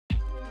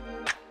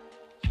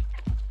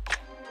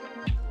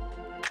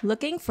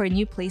Looking for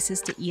new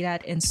places to eat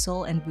at in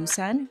Seoul and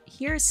Busan?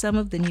 Here are some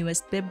of the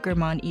newest Bib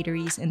Gourmand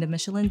eateries in the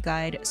Michelin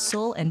Guide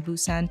Seoul and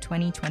Busan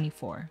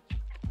 2024.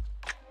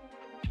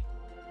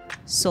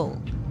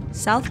 Seoul,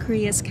 South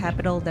Korea's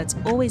capital that's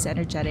always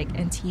energetic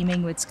and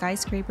teeming with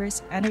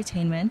skyscrapers,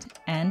 entertainment,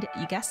 and,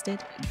 you guessed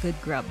it, good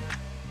grub.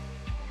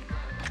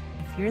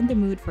 If you're in the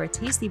mood for a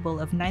tasty bowl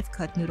of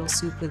knife-cut noodle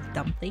soup with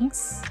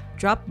dumplings,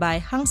 drop by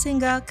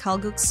Hangsinga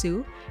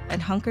Kalguksu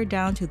and hunker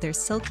down to their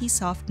silky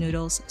soft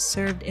noodles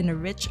served in a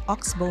rich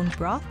ox bone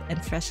broth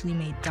and freshly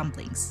made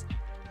dumplings.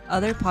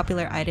 Other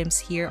popular items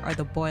here are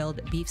the boiled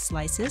beef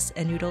slices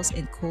and noodles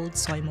in cold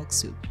soy milk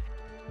soup.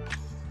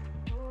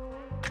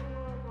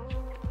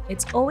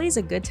 It's always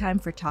a good time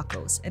for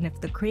tacos, and if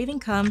the craving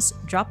comes,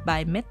 drop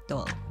by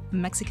Mitdol, a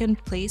Mexican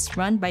place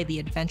run by the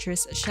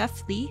adventurous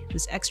Chef Lee,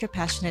 who's extra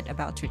passionate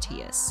about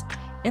tortillas.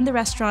 In the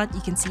restaurant,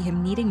 you can see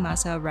him kneading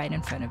masa right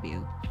in front of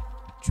you.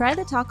 Try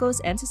the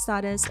tacos and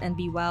tostadas and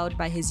be wowed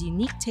by his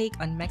unique take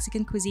on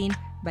Mexican cuisine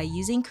by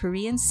using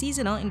Korean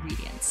seasonal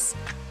ingredients.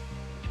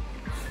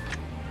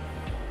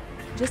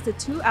 Just a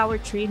 2-hour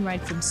train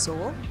ride from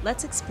Seoul,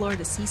 let's explore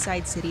the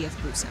seaside city of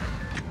Busan.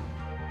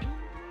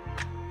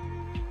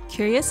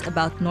 Curious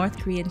about North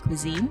Korean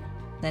cuisine?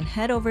 Then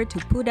head over to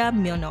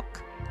Pudam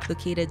Myeonok,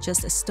 located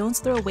just a stone's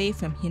throw away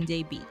from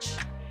Hyundai Beach.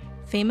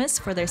 Famous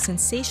for their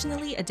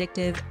sensationally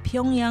addictive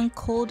Pyongyang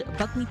cold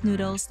buckwheat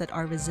noodles that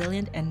are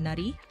resilient and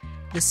nutty,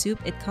 the soup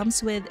it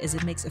comes with is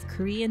a mix of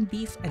Korean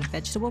beef and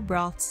vegetable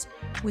broths,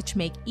 which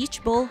make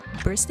each bowl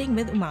bursting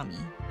with umami.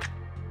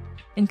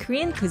 In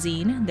Korean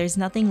cuisine, there's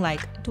nothing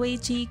like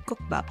doeji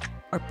kukbap,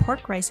 or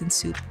pork rice and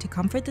soup, to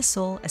comfort the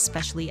soul,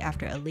 especially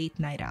after a late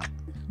night out.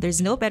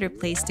 There's no better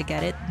place to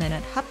get it than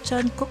at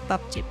Hapcheon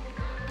Kukbapjip.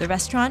 The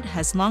restaurant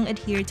has long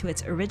adhered to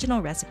its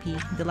original recipe,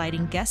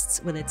 delighting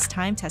guests with its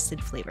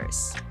time-tested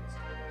flavors.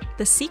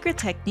 The secret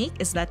technique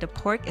is that the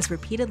pork is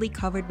repeatedly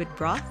covered with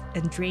broth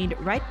and drained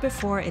right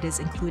before it is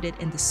included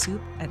in the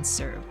soup and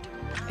served.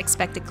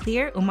 Expect a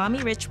clear,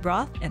 umami-rich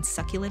broth and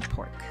succulent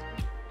pork.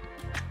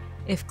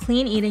 If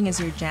clean eating is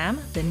your jam,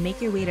 then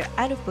make your way to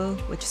Arupo,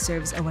 which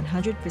serves a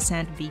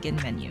 100% vegan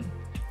menu.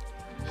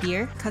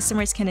 Here,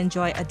 customers can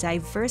enjoy a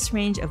diverse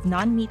range of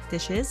non-meat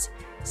dishes,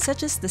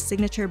 such as the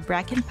signature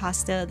bracken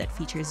pasta that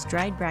features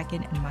dried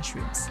bracken and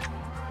mushrooms.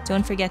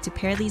 Don't forget to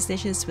pair these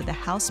dishes with the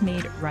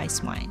house-made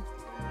rice wine.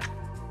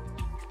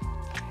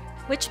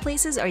 Which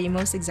places are you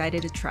most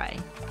excited to try?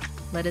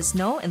 Let us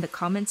know in the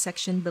comment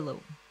section below.